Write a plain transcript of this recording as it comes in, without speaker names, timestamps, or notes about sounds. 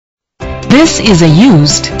This is a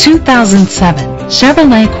used 2007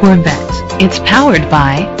 Chevrolet Corvette. It's powered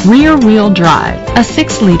by rear-wheel drive, a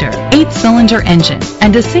 6-liter, 8-cylinder engine,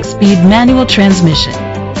 and a 6-speed manual transmission.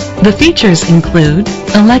 The features include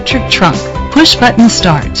electric trunk, push-button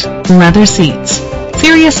start, leather seats,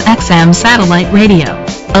 Sirius XM satellite radio,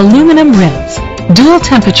 aluminum rims, dual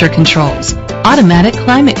temperature controls, automatic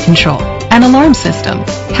climate control, an alarm system,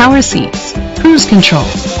 power seats, cruise control.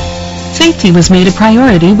 Safety was made a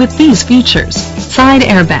priority with these features: side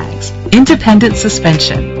airbags, independent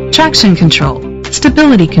suspension, traction control,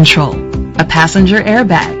 stability control, a passenger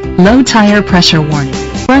airbag, low tire pressure warning,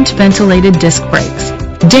 front ventilated disc brakes,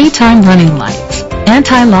 daytime running lights,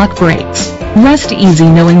 anti-lock brakes. Rest easy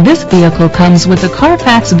knowing this vehicle comes with a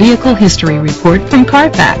Carfax Vehicle History Report from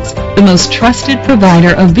Carfax, the most trusted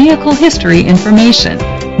provider of vehicle history information.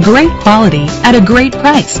 Great quality at a great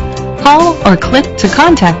price. Call or click to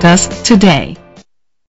contact us today.